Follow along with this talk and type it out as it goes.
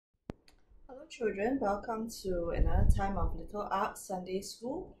children, welcome to another time of Little Ark Sunday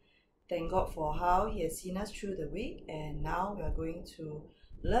School. Thank God for how He has seen us through the week, and now we are going to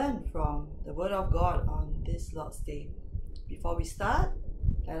learn from the Word of God on this Lord's Day. Before we start,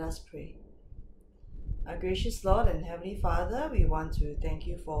 let us pray. Our gracious Lord and Heavenly Father, we want to thank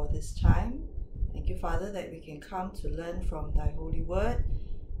You for this time. Thank You, Father, that we can come to learn from Thy holy Word,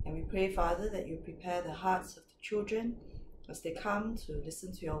 and we pray, Father, that You prepare the hearts of the children as they come to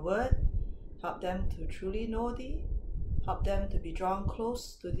listen to Your Word. Help them to truly know Thee, help them to be drawn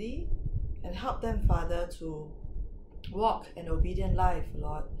close to Thee, and help them, Father, to walk an obedient life,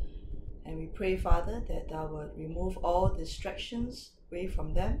 Lord. And we pray, Father, that Thou would remove all distractions away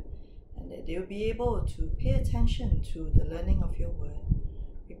from them, and that they'll be able to pay attention to the learning of Your Word.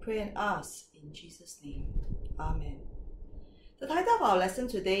 We pray and ask in Jesus' name. Amen. The title of our lesson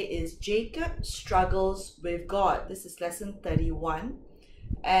today is Jacob Struggles with God. This is lesson 31.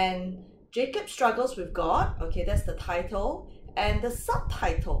 And Jacob struggles with God. Okay, that's the title. And the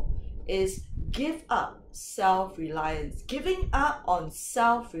subtitle is Give Up Self-Reliance. Giving up on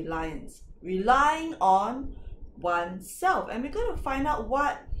self-reliance. Relying on oneself. And we're going to find out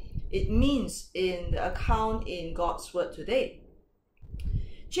what it means in the account in God's Word today.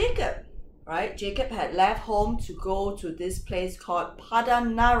 Jacob, right? Jacob had left home to go to this place called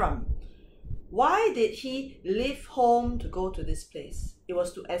Paddan Aram. Why did he leave home to go to this place? It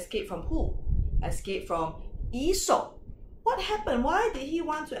was to escape from who? Escape from Esau. What happened? Why did he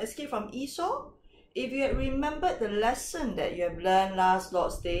want to escape from Esau? If you had remembered the lesson that you have learned last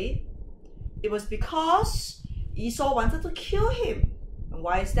Lord's Day, it was because Esau wanted to kill him. And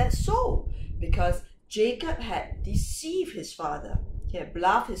why is that so? Because Jacob had deceived his father. He had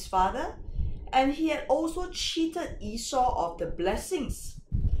bluffed his father, and he had also cheated Esau of the blessings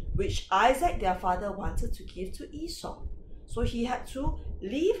which Isaac, their father, wanted to give to Esau. So he had to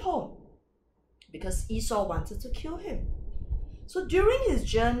leave home because Esau wanted to kill him. So during his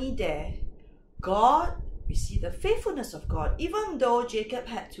journey there, we see the faithfulness of God, even though Jacob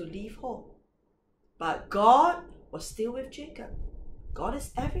had to leave home. But God was still with Jacob. God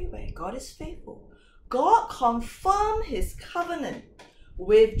is everywhere. God is faithful. God confirmed His covenant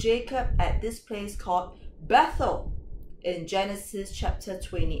with Jacob at this place called Bethel in Genesis chapter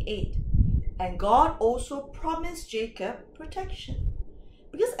 28. And God also promised Jacob protection.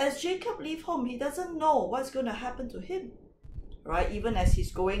 Because as Jacob leaves home, he doesn't know what's going to happen to him. Right? Even as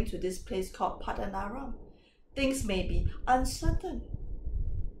he's going to this place called Paddan Aram. Things may be uncertain.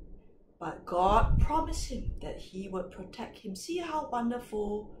 But God promised him that He would protect him. See how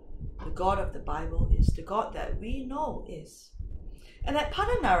wonderful the God of the Bible is. The God that we know is. And at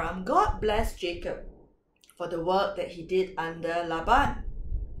Paddan Aram, God blessed Jacob for the work that he did under Laban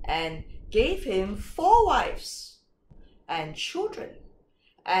and gave him 4 wives and children.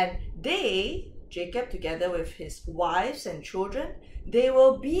 And Jacob together with his wives and children, they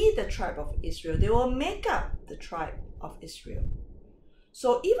will be the tribe of Israel. They will make up the tribe of Israel.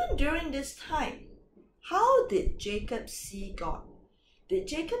 So even during this time, how did Jacob see God? Did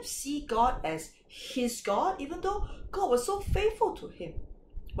Jacob see God as his God, even though God was so faithful to him?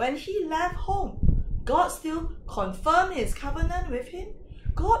 When he left home, God still confirmed His covenant with him.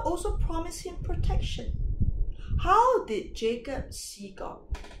 God also promised him protection. How did Jacob see God?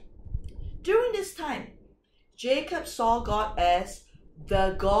 During this time, Jacob saw God as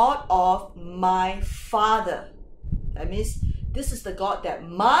the God of my father. That means this is the God that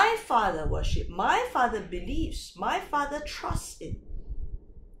my father worships, my father believes, my father trusts in.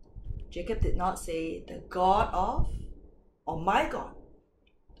 Jacob did not say the God of, or my God,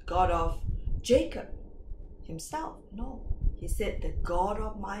 the God of Jacob himself. No, he said the God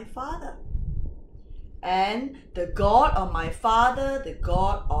of my father. And the God of my father, the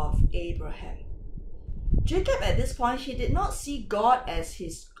God of Abraham. Jacob at this point, he did not see God as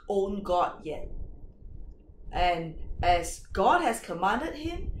his own God yet. And as God has commanded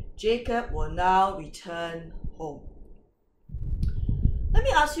him, Jacob will now return home. Let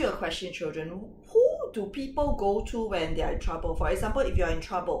me ask you a question, children. Who do people go to when they are in trouble? For example, if you are in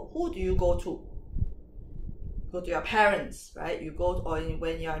trouble, who do you go to? Go to your parents, right? You go, or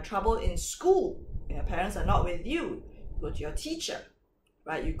when you're in trouble in school, when your parents are not with you, you go to your teacher,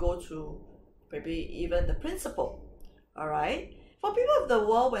 right? You go to maybe even the principal, all right? For people of the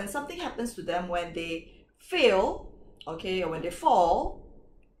world, when something happens to them, when they fail, okay, or when they fall,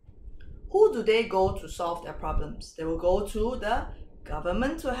 who do they go to solve their problems? They will go to the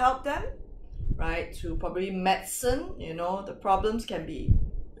government to help them, right? To probably medicine, the problems can be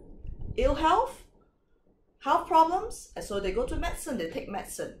ill health, health problems, and so they go to medicine, they take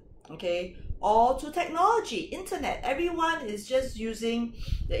medicine, okay, or to technology, internet. Everyone is just using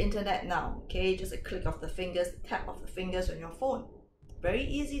the internet now, okay, just a click of the fingers, tap of the fingers on your phone. Very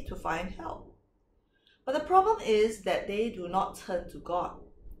easy to find help. But the problem is that they do not turn to God.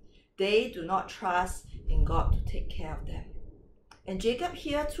 They do not trust in God to take care of them. And Jacob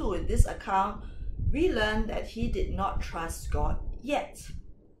here too, in this account, we learn that he did not trust God yet.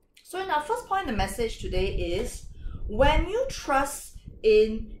 So in our first point in the message today is, when you trust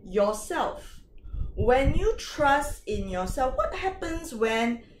in yourself, when you trust in yourself, what happens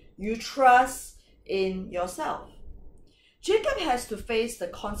when you trust in yourself? Jacob has to face the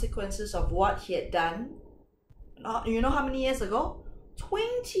consequences of what he had done. You know how many years ago?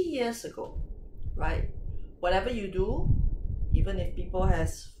 20 years ago, right? Whatever you do, even if people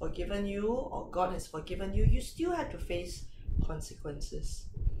has forgiven you or God has forgiven you, you still have to face consequences.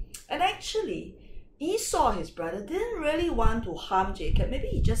 And actually, Esau, his brother, didn't really want to harm Jacob. Maybe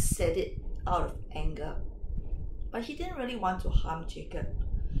he just said it out of anger. But he didn't really want to harm Jacob.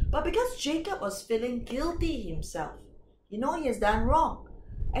 But because Jacob was feeling guilty himself, he has done wrong,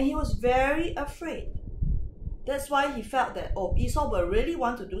 and he was very afraid. That's why he felt that, oh, Esau will really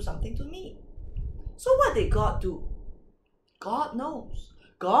want to do something to me. So what did God do? God knows.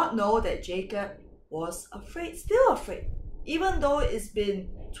 God knows that Jacob was afraid, still afraid, even though it's been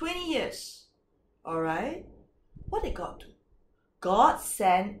 20 years. Alright? What did God do? God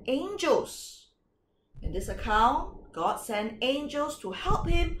sent angels. In this account, God sent angels to help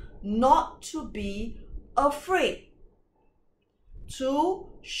him not to be afraid. To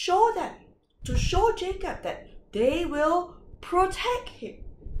show Jacob that they will protect him.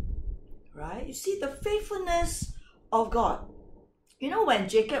 Right? You see the faithfulness of God. When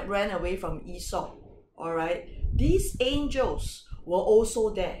Jacob ran away from Esau, alright, these angels were also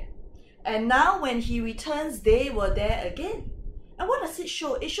there. And now when he returns, they were there again. And what does it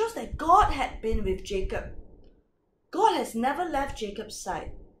show? It shows that God had been with Jacob. God has never left Jacob's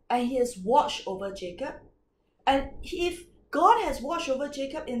side, and he has watched over Jacob. And if God has watched over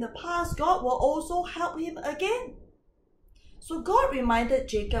Jacob in the past, God will also help him again. So God reminded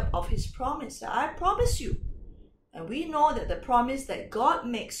Jacob of his promise. I promise you. And we know that the promise that God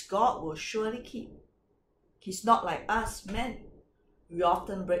makes, God will surely keep. He's not like us men. We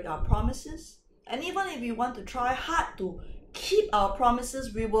often break our promises. And even if we want to try hard to keep our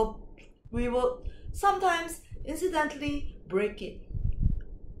promises, we will sometimes incidentally break it.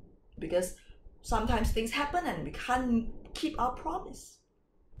 Because sometimes things happen and we can't keep our promise.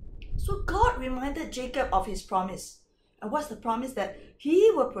 So God reminded Jacob of his promise. And what's the promise? That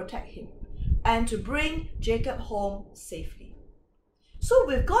he will protect him and to bring Jacob home safely. So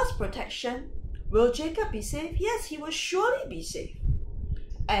with God's protection, will Jacob be safe? Yes, he will surely be safe.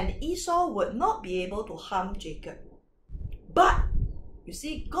 And Esau would not be able to harm Jacob. But, you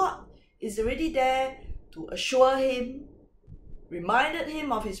see, God is already there to assure him, reminded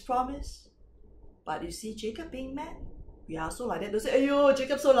him of his promise. But you see, Jacob being mad, we are also like that. Don't say, "Ayo,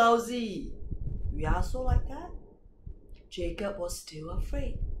 Jacob's so lousy." We are so like that. Jacob was still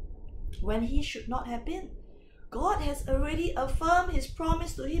afraid when he should not have been. God has already affirmed his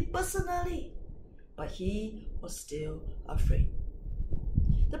promise to him personally, but he was still afraid.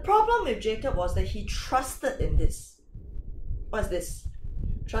 The problem with Jacob was that he trusted in this. What's this?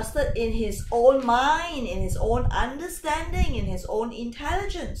 Trusted in his own mind, in his own understanding, in his own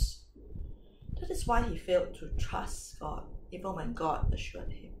intelligence. That is why he failed to trust God, even when God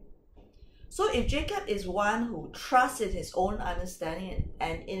assured him. So if Jacob is one who trusts in his own understanding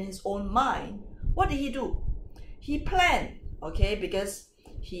and in his own mind, what did he do? He planned, okay, because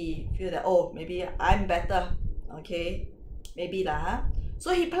he feel that, oh, maybe I'm better, okay, maybe lah, huh?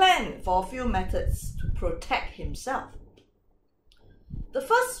 So he planned for a few methods to protect himself. The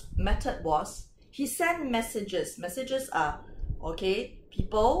first method was he sent messages. Messages are, okay,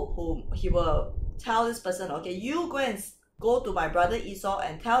 people who he will tell this person, okay, you go to my brother Esau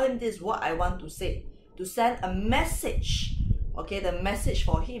and tell him this is what I want to say. To send a message, okay, the message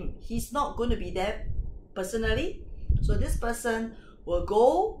for him. He's not going to be there personally. So this person will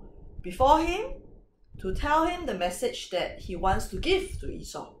go before him to tell him the message that he wants to give to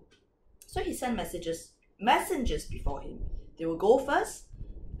Esau. So he sent messengers before him. They will go first,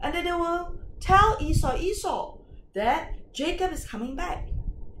 and then they will tell Esau that Jacob is coming back,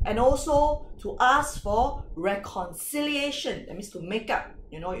 and also to ask for reconciliation. That means to make up.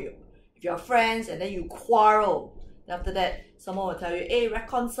 If you're friends and then you quarrel, then after that someone will tell you, hey,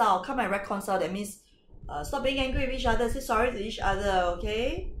 reconcile, come and reconcile. That means stop being angry with each other, say sorry to each other,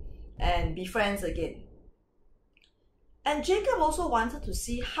 okay, and be friends again. And Jacob also wanted to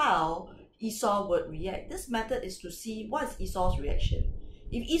see how Esau would react. This method is to see what is Esau's reaction.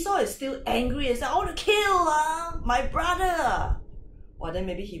 If Esau is still angry and says, I want to kill my brother, well, then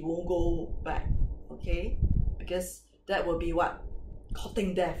maybe he won't go back, okay? Because that will be what?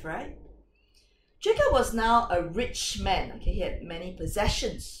 Courting death, right? Jacob was now a rich man, okay? He had many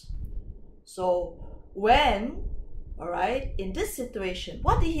possessions. So when, all right, in this situation,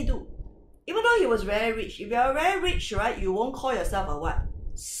 what did he do? Even though he was very rich, if you are very rich, right, you won't call yourself a what?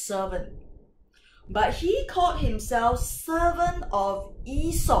 Servant. But he called himself servant of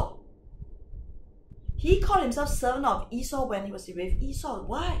Esau. He called himself servant of Esau when he was with Esau.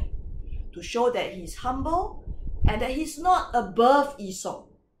 Why? To show that he's humble and that he's not above Esau.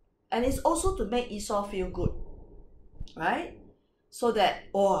 And it's also to make Esau feel good. Right? So that,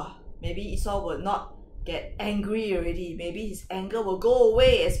 maybe Esau will not get angry already. Maybe his anger will go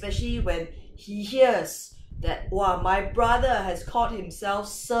away, especially when he hears that, my brother has called himself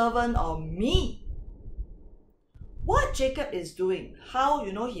servant of me. What Jacob is doing, how,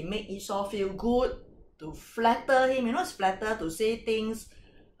 he make Esau feel good, to flatter him. It's flatter to say things,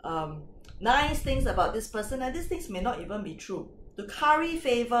 nice things about this person, and these things may not even be true. To curry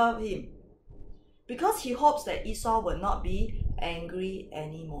favor him. Because he hopes that Esau will not be angry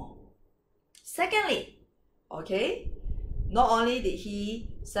anymore. Secondly, okay, not only did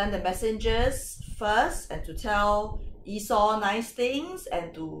he send the messengers first and to tell Esau nice things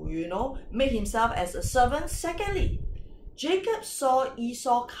and to, make himself as a servant. Secondly, Jacob saw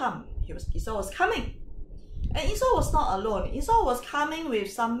Esau come. Esau was coming. And Esau was not alone. Esau was coming with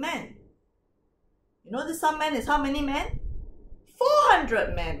some men. This some men is how many men?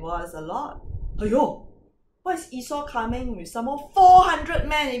 400 men. Wow, that's a lot. Ayo, why is Esau coming with some more 400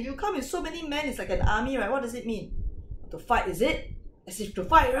 men? If you come with so many men, it's like an army, right? What does it mean? To fight, is it? As if to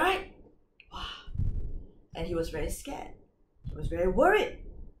fight, right? Wow. And he was very scared. He was very worried.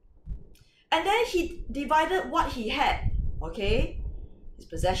 And then he divided what he had, okay, his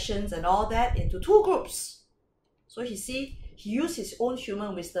possessions and all that, into two groups. So he used his own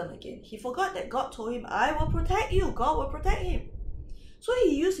human wisdom again. He forgot that God told him, I will protect you. God will protect him. So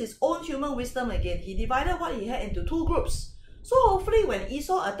he used his own human wisdom again. He divided what he had into two groups. So hopefully when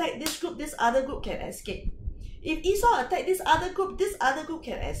Esau attacked this group, this other group can escape. If Esau attacked this other group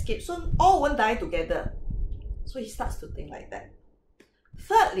can escape. So all won't die together. So he starts to think like that.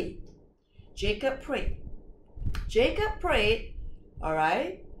 Thirdly, Jacob prayed. Jacob prayed, all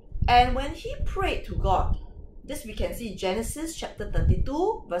right? And when he prayed to God, this we can see in Genesis chapter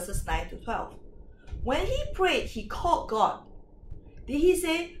 32, verses 9 to 12. When he prayed, he called God. Did he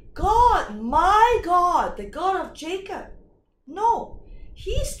say, God, my God, the God of Jacob? No.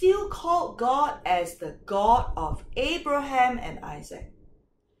 He still called God as the God of Abraham and Isaac.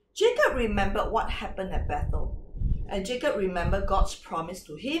 Jacob remembered what happened at Bethel. And Jacob remembered God's promise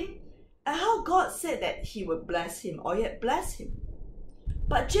to him and how God said that he would bless him, or he had blessed him.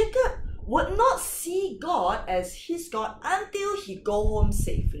 But Jacob would not see God as his God until he go home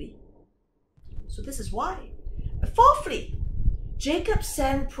safely. So this is why. Fourthly, Jacob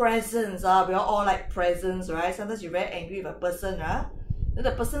sent presents. We all like presents, right? Sometimes you're very angry with a person, right? Then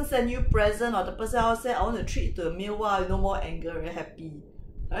the person send you present, or the person else say, I want to treat you to a meal. Wow, no more anger, very happy,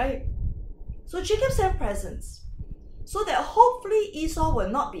 right? So Jacob sent presents, so that hopefully Esau will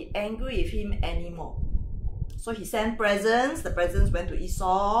not be angry with him anymore. So he sent presents. The presents went to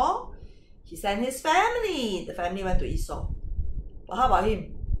Esau. He sent his family. The family went to Esau. But how about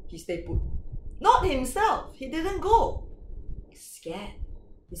him? He stayed put. Not himself. He didn't go. He's scared.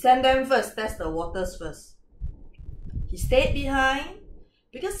 He sent them first. Test the waters first. He stayed behind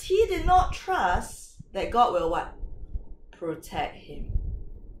because he did not trust that God will what? Protect him.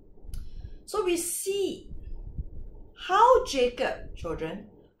 So we see how Jacob, children,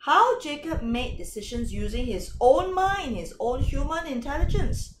 how Jacob made decisions using his own mind, his own human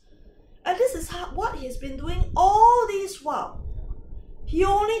intelligence. And this is what he's been doing all this while. He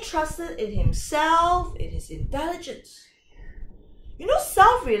only trusted in himself, in his intelligence.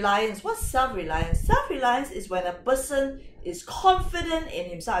 Self-reliance. What's self-reliance? Self-reliance is when a person is confident in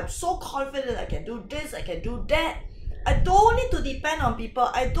himself. I'm so confident I can do this, I can do that. I don't need to depend on people.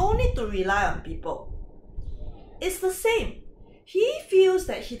 I don't need to rely on people. It's the same. He feels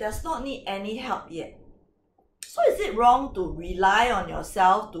that he does not need any help yet. So is it wrong to rely on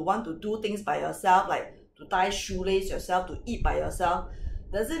yourself, to want to do things by yourself, like to tie shoelace yourself, to eat by yourself?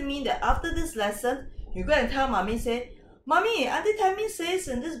 Does it mean that after this lesson, you go and tell mommy, say, Mommy, Auntie Tammy says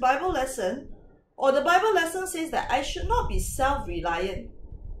in this Bible lesson, or the Bible lesson says that I should not be self-reliant.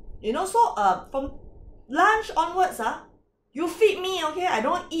 So from lunch onwards, you feed me, okay? I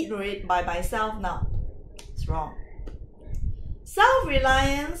don't eat by myself now. It's wrong.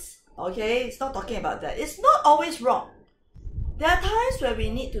 Self-reliance, okay, it's not talking about that. It's not always wrong. There are times where we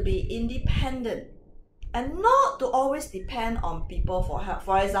need to be independent and not to always depend on people for help.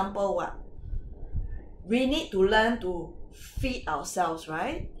 For example, what? We need to learn to feed ourselves,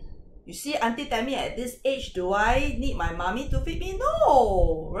 right? You see, Auntie Tammy, at this age, do I need my mommy to feed me?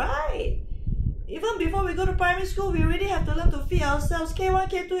 No, right? Even before we go to primary school, we already have to learn to feed ourselves. K1,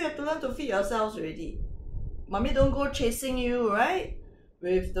 K2, you have to learn to feed yourselves already. Mommy don't go chasing you, right?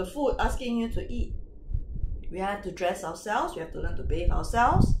 With the food, asking you to eat. We have to dress ourselves. We have to learn to bathe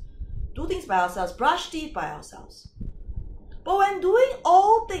ourselves. Do things by ourselves. Brush teeth by ourselves. But when doing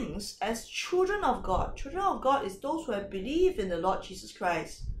all things as children of God is those who have believed in the Lord Jesus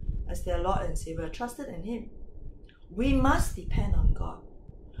Christ as their Lord and Savior, trusted in Him. We must depend on God.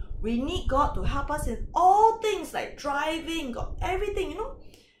 We need God to help us in all things like driving, God, everything,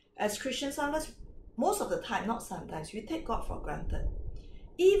 As Christians, sometimes, most of the time, not sometimes, we take God for granted.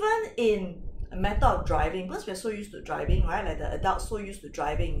 Even in a matter of driving, because we're so used to driving, right? Like the adults so used to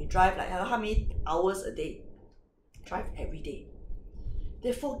driving. You drive like how many hours a day? Drive every day.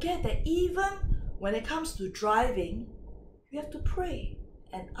 They forget that even when it comes to driving, you have to pray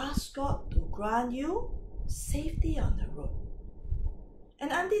and ask God to grant you safety on the road. And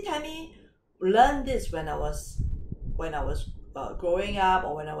Auntie Tammy learned this when I was growing up,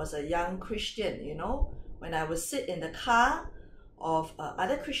 or when I was a young Christian, when I would sit in the car of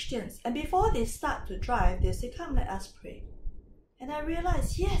other Christians, and before they start to drive, they say, "Come, let us pray." And I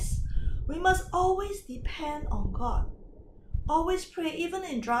realized, yes, we must always depend on God. Always pray, even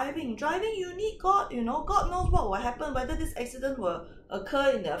in driving. Driving, you need God, God knows what will happen, whether this accident will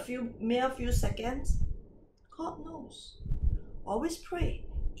occur in a mere few seconds. God knows. Always pray.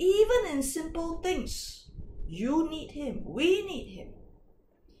 Even in simple things, you need Him. We need Him.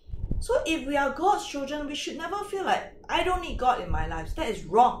 So if we are God's children, we should never feel like, I don't need God in my life. That is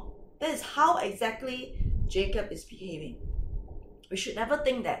wrong. That is how exactly Jacob is behaving. We should never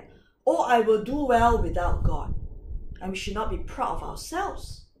think that, I will do well without God. And we should not be proud of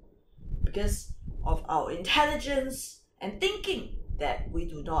ourselves because of our intelligence and thinking that we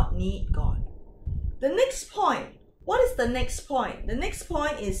do not need God. The next point. What is the next point? The next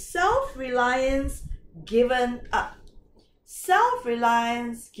point is self-reliance given up.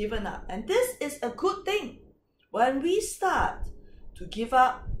 Self-reliance given up. And this is a good thing. When we start to give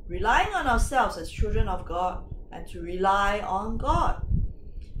up relying on ourselves as children of God and to rely on God.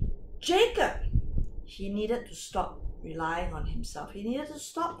 Jacob, he needed to stop relying on himself. He needed to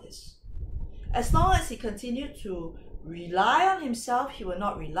stop this. As long as he continued to rely on himself, he will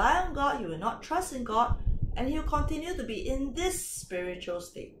not rely on God, he will not trust in God, and he will continue to be in this spiritual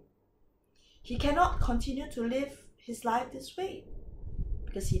state. He cannot continue to live his life this way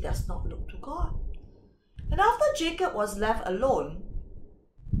because he does not look to God. And after Jacob was left alone,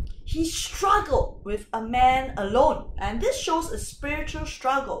 he struggled with a man alone. And this shows a spiritual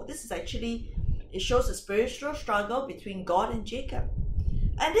struggle. It shows a spiritual struggle between God and Jacob.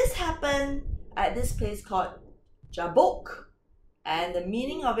 And this happened at this place called Jabbok. And the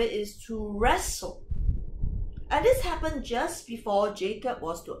meaning of it is to wrestle. And this happened just before Jacob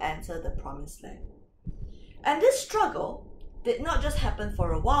was to enter the promised land. And this struggle did not just happen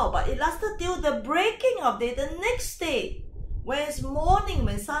for a while, but it lasted till the breaking of day, the next day, when it's morning,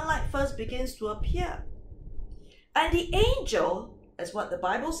 when sunlight first begins to appear. And the angel, as what the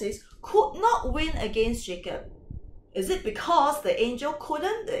Bible says, could not win against Jacob. Is it because the angel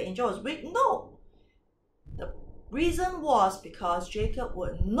couldn't? The angel was weak? No. The reason was because Jacob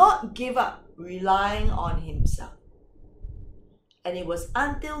would not give up relying on himself. And it was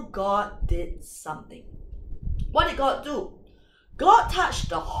until God did something. What did God do? God touched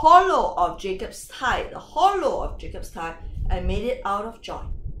the hollow of Jacob's thigh, and made it out of joint.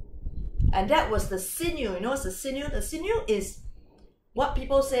 And that was the sinew. It's the sinew. The sinew is what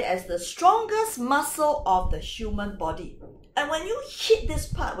people say as the strongest muscle of the human body. And when you hit this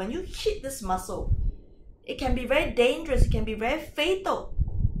part, when you hit this muscle, it can be very dangerous. It can be very fatal,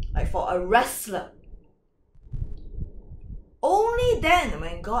 like for a wrestler. Only then,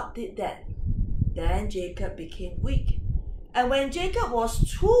 when God did that, then Jacob became weak. And when Jacob was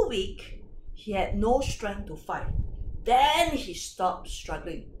too weak, he had no strength to fight. Then he stopped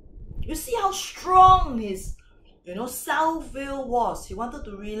struggling. You see how strong his, self-will was. He wanted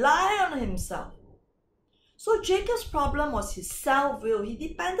to rely on himself. So Jacob's problem was his self-will. He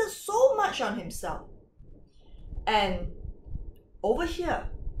depended so much on himself. And over here,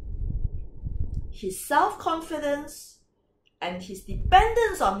 his self-confidence and his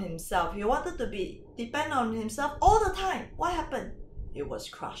dependence on himself, he wanted to be dependent on himself all the time. What happened? It was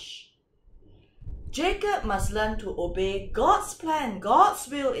crushed. Jacob must learn to obey God's plan, God's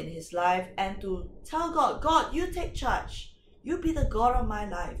will in his life, and to tell God, God, you take charge. You be the God of my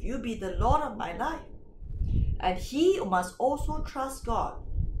life. You be the Lord of my life. And he must also trust God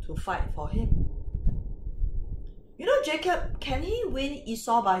to fight for him. You know, Jacob, can he win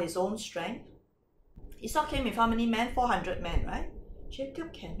Esau by his own strength? Esau came with how many men? 400 men, right?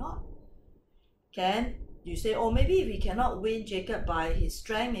 Jacob cannot. Can you say, oh, maybe if he cannot win Jacob by his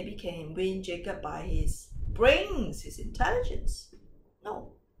strength, maybe can he win Jacob by his brains, his intelligence?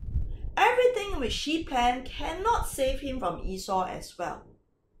 No. Everything which he planned cannot save him from Esau as well.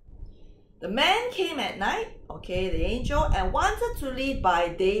 The man came at night, okay, the angel, and wanted to leave by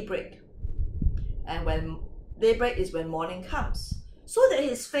daybreak. And when daybreak is when morning comes, so that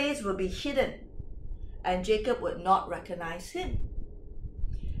his face will be hidden, and Jacob would not recognize him.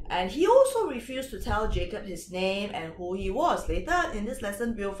 And he also refused to tell Jacob his name and who he was. Later in this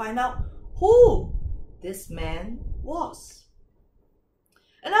lesson, we'll find out who this man was.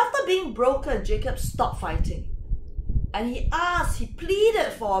 And after being broken, Jacob stopped fighting. And he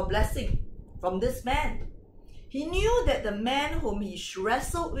pleaded for a blessing from this man. He knew that the man whom he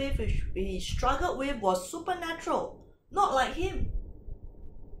wrestled with, he struggled with, was supernatural, not like him.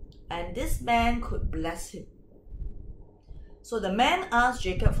 And this man could bless him. So the man asked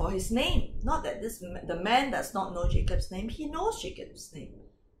Jacob for his name. Not that the man does not know Jacob's name. He knows Jacob's name.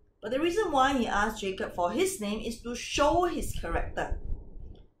 But the reason why he asked Jacob for his name is to show his character.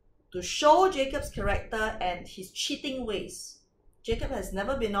 To show Jacob's character and his cheating ways. Jacob has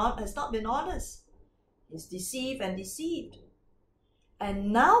not been honest. He's deceived and deceived.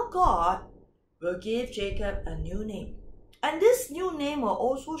 And now God will give Jacob a new name. And this new name will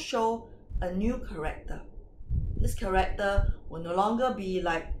also show a new character. This character will no longer be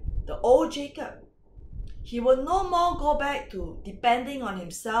like the old Jacob. He will no more go back to depending on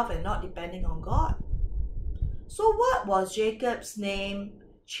himself and not depending on God. So what was Jacob's name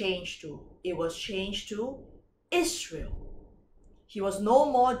changed to? It was changed to Israel. He was no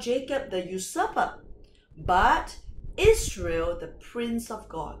more Jacob the usurper, but Israel the prince of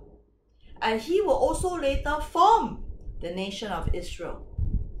God. And he will also later form the nation of Israel.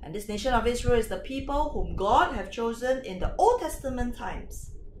 And this nation of Israel is the people whom God have chosen in the Old Testament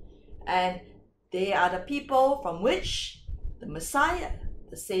times. And they are the people from which the Messiah,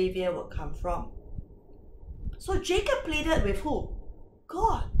 the Savior, will come from. So Jacob pleaded with who?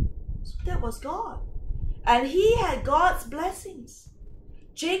 God. So that was God. And he had God's blessings.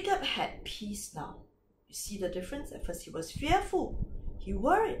 Jacob had peace now. You see the difference? At first he was fearful. He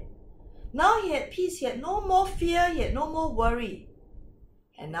worried. Now he had peace. He had no more fear. He had no more worry.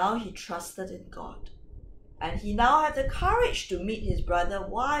 And now he trusted in God. And he now had the courage to meet his brother.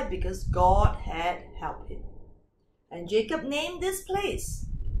 Why? Because God had helped him. And Jacob named this place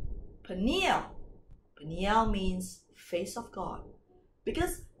Peniel. Peniel means face of God.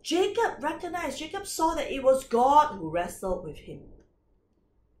 Because Jacob saw that it was God who wrestled with him.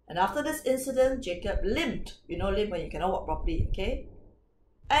 And after this incident, Jacob limped. You know, limp when you cannot walk properly, okay?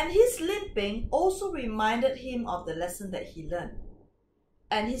 And his limping also reminded him of the lesson that he learned.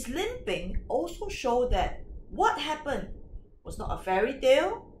 And his limping also showed that what happened was not a fairy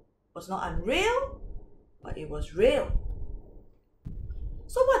tale, was not unreal, but it was real.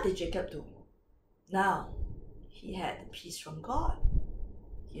 So what did Jacob do? Now, he had the peace from God.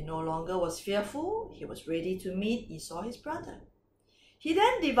 He no longer was fearful. He was ready to meet Esau, his brother. He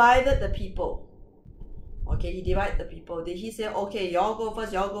then divided the people. Okay, he divided the people. Did he say, okay, y'all go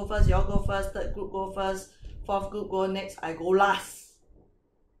first, y'all go first, y'all go first, third group go first, fourth group go next, I go last?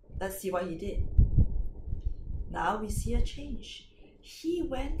 Let's see what he did. Now we see a change. He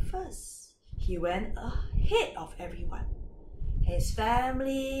went first. He went ahead of everyone. His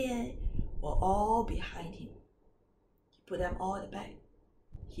family were all behind him. He put them all at the back.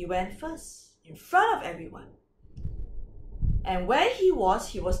 He went first, in front of everyone. And where he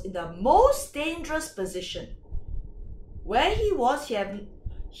was in the most dangerous position. Where he was,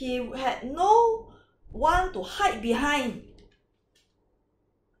 he had no one to hide behind.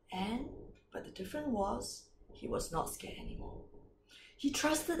 But the difference was, he was not scared anymore. He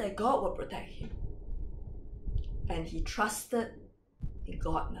trusted that God would protect him. And he trusted in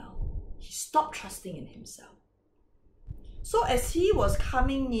God now. He stopped trusting in himself. So as he was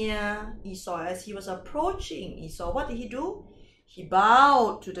coming near Esau, as he was approaching Esau, what did he do? He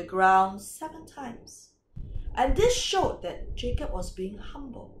bowed to the ground 7 times. And this showed that Jacob was being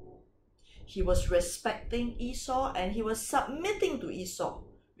humble. He was respecting Esau and he was submitting to Esau.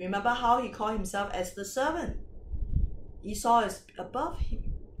 Remember how he called himself as the servant. Esau is above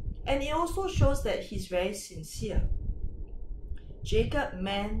him. And it also shows that he's very sincere. Jacob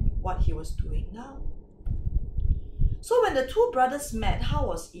meant what he was doing now. So when the two brothers met, how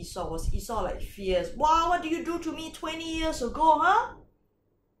was Esau? Was Esau like fierce? Wow, what did you do to me 20 years ago, huh?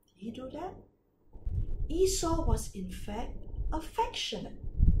 Did he do that? Esau was in fact affectionate,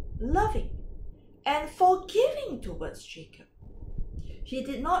 loving, and forgiving towards Jacob. He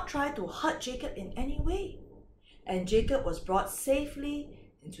did not try to hurt Jacob in any way, and Jacob was brought safely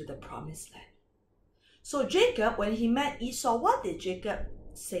into the promised land. So Jacob, when he met Esau, what did Jacob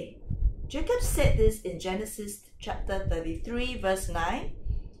say? Jacob said this in Genesis chapter 33 verse 9.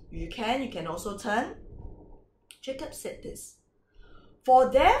 You can also turn. Jacob said this, "For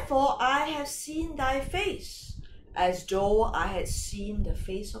therefore I have seen thy face, as though I had seen the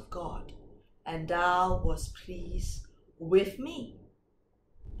face of God, and thou wast pleased with me."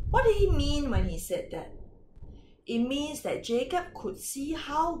 What did he mean when he said that? It means that Jacob could see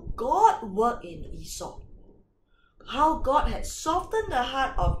how God worked in Esau, how God had softened the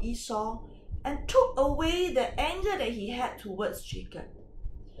heart of Esau and took away the anger that he had towards Jacob,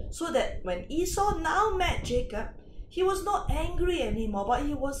 so that when Esau now met Jacob, he was not angry anymore, but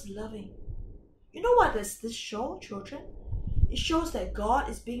he was loving. You know what does this show, children? It shows that God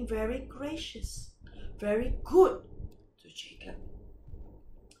is being very gracious, very good to Jacob.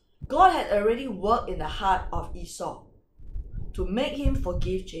 God had already worked in the heart of Esau to make him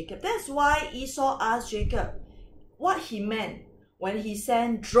forgive Jacob. That's why Esau asked Jacob what he meant when he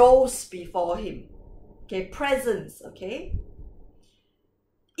sent droves before him. Okay, presents, okay?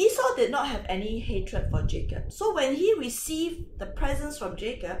 Esau did not have any hatred for Jacob. So when he received the presents from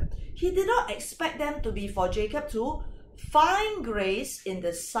Jacob, he did not expect them to be for Jacob to find grace in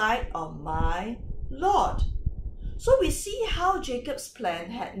the sight of my Lord. So we see how Jacob's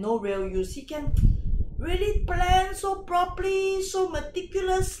plan had no real use. He can really plan so properly, so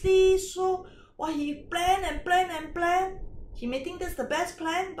meticulously, he planned and planned and planned. He may think that's the best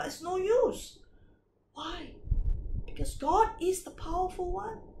plan, but it's no use. Why? Because God is the powerful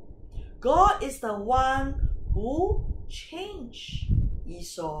one. God is the one who changed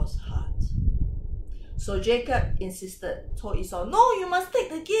Esau's heart. So Jacob told Esau, "No, you must take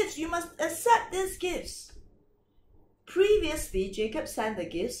the gifts. You must accept these gifts." Previously, Jacob sent the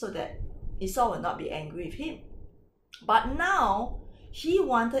gifts so that Esau would not be angry with him. But now, he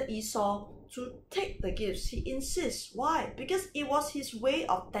wanted Esau to take the gifts. He insists. Why? Because it was his way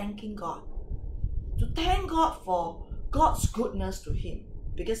of thanking God. To thank God for God's goodness to him.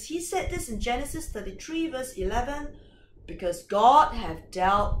 Because he said this in Genesis 33 verse 11, "Because God hath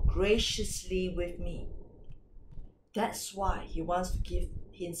dealt graciously with me." That's why he wants to give.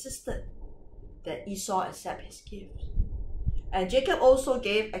 He insisted that Esau accept his gift. And Jacob also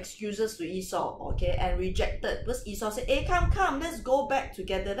gave excuses to Esau, okay, and rejected. Because Esau said, "Hey, come, let's go back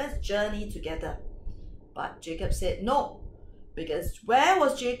together, let's journey together." But Jacob said no, because where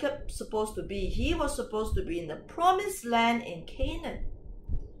was Jacob supposed to be? He was supposed to be in the promised land in Canaan.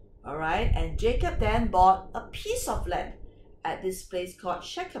 Alright, and Jacob then bought a piece of land at this place called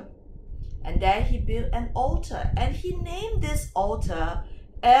Shechem. And there he built an altar, and he named this altar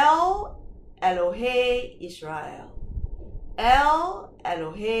El Elohe Israel. El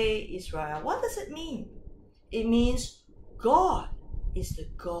Elohe Israel. What does it mean? It means God is the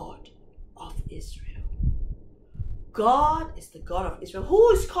God of Israel. God is the God of Israel.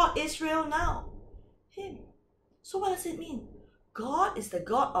 Who is called Israel now? Him. So what does it mean? God is the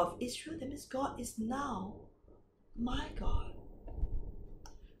God of Israel. That means God is now my God.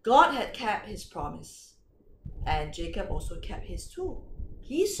 God had kept his promise, and Jacob also kept his too.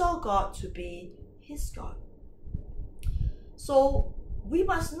 He saw God to be his God. So we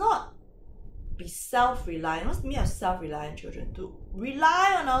must not be self-reliant. What's the meaning of self-reliant, children? To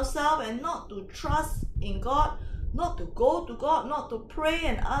rely on ourselves and not to trust in God, not to go to God, not to pray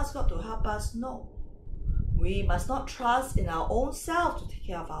and ask God to help us. No. We must not trust in our own self to take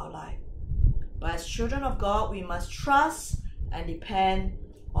care of our life. But as children of God, we must trust and depend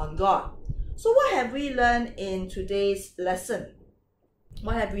on God. So what have we learned in today's lesson?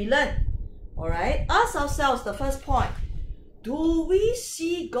 What have we learned? Alright, ask ourselves the first point. Do we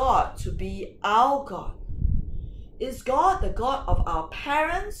see God to be our God? Is God the God of our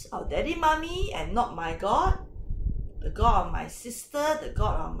parents, our daddy, mommy, and not my God? The God of my sister, the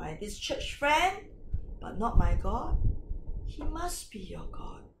God of this church friend, but not my God? He must be your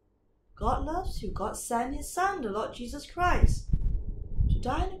God. God loves you. God sent his Son, the Lord Jesus Christ, to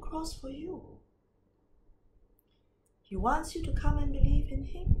die on the cross for you. He wants you to come and believe in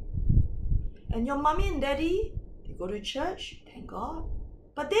him. And your mommy and daddy, they go to church, thank God,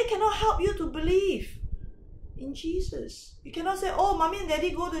 but they cannot help you to believe in Jesus. You cannot say, "Oh, mommy and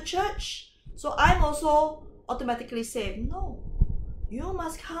daddy go to church, so I'm also automatically saved." No. You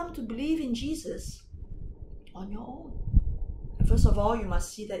must come to believe in Jesus. on your own. And first of all, you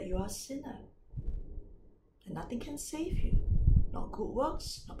must see that you are a sinner. And nothing can save you. Not good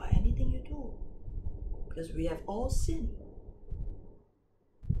works, not by anything you do. Because we have all sinned.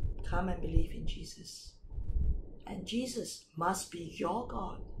 Come and believe in Jesus. And Jesus must be your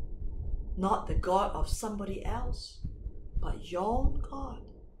God. Not the God of somebody else, but your own God.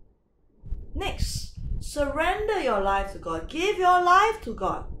 Next, surrender your life to God. Give your life to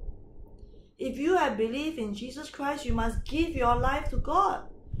God. If you have believed in Jesus Christ, you must give your life to God.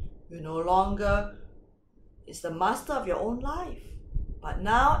 You no longer is the master of your own life. But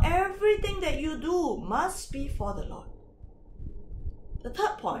now everything that you do must be for the Lord. The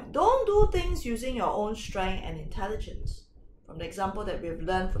third point, don't do things using your own strength and intelligence. From the example that we've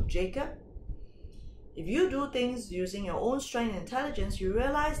learned from Jacob, if you do things using your own strength and intelligence, you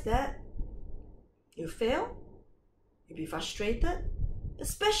realize that you fail, you'll be frustrated,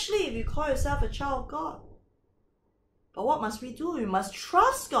 especially if you call yourself a child of God. But what must we do? We must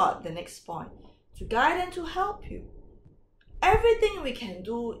trust God, the next point, to guide and to help you. Everything we can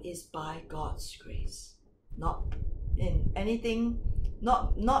do is by God's grace, not in anything,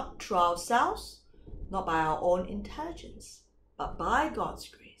 not through ourselves, not by our own intelligence, but by God's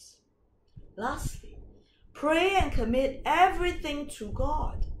grace. Lastly, pray and commit everything to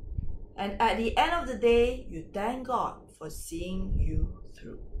God. And at the end of the day, you thank God for seeing you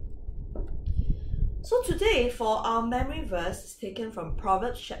through. So today, for our memory verse is taken from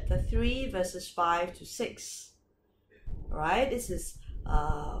Proverbs chapter 3, verses 5 to 6. Alright, this is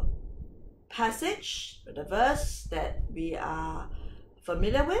a passage, the verse that we are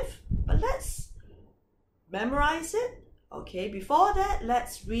familiar with, but let's memorize it. Okay, before that,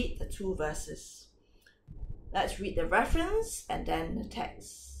 let's read the two verses. Let's read the reference and then the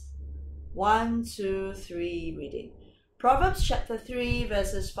text. 1, 2, 3, reading. Proverbs chapter 3,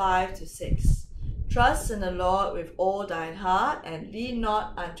 verses 5 to 6. Trust in the Lord with all thine heart, and lean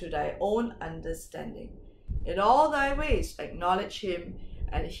not unto thy own understanding. In all thy ways acknowledge him,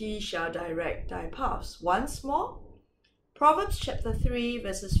 and he shall direct thy paths. Once more, Proverbs chapter 3,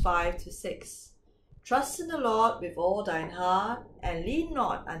 verses 5 to 6. Trust in the Lord with all thine heart, and lean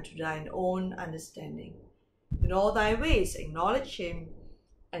not unto thine own understanding. In all thy ways acknowledge him,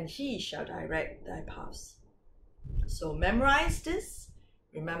 and he shall direct thy paths. So memorize this.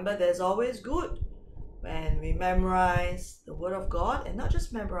 Remember, there's always good when we memorize the Word of God, and not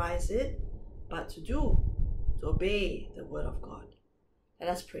just memorize it, but to obey the Word of God. Let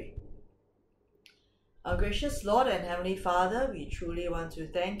us pray. Our gracious Lord and Heavenly Father, we truly want to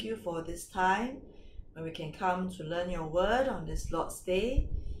thank you for this time when we can come to learn your Word on this Lord's Day.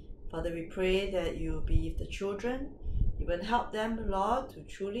 Father, we pray that you be with the children, even help them, Lord, to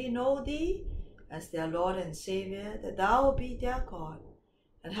truly know Thee as their Lord and Savior, that Thou will be their God,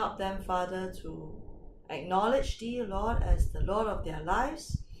 and help them, Father, to acknowledge Thee, Lord, as the Lord of their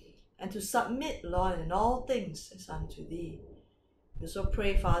lives, and to submit, Lord, in all things as unto Thee. We also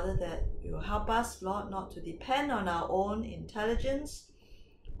pray, Father, that you will help us, Lord, not to depend on our own intelligence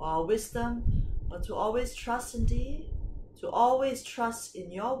or our wisdom, but to always trust in Thee, to always trust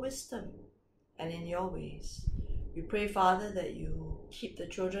in your wisdom and in your ways. We pray, Father, that you keep the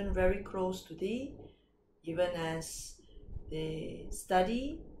children very close to Thee, even as they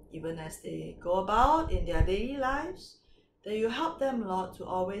study, even as they go about in their daily lives, that you help them, Lord, to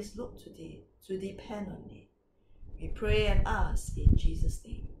always look to Thee, to depend on Thee. We pray and ask in Jesus'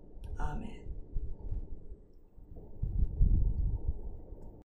 name. Amen.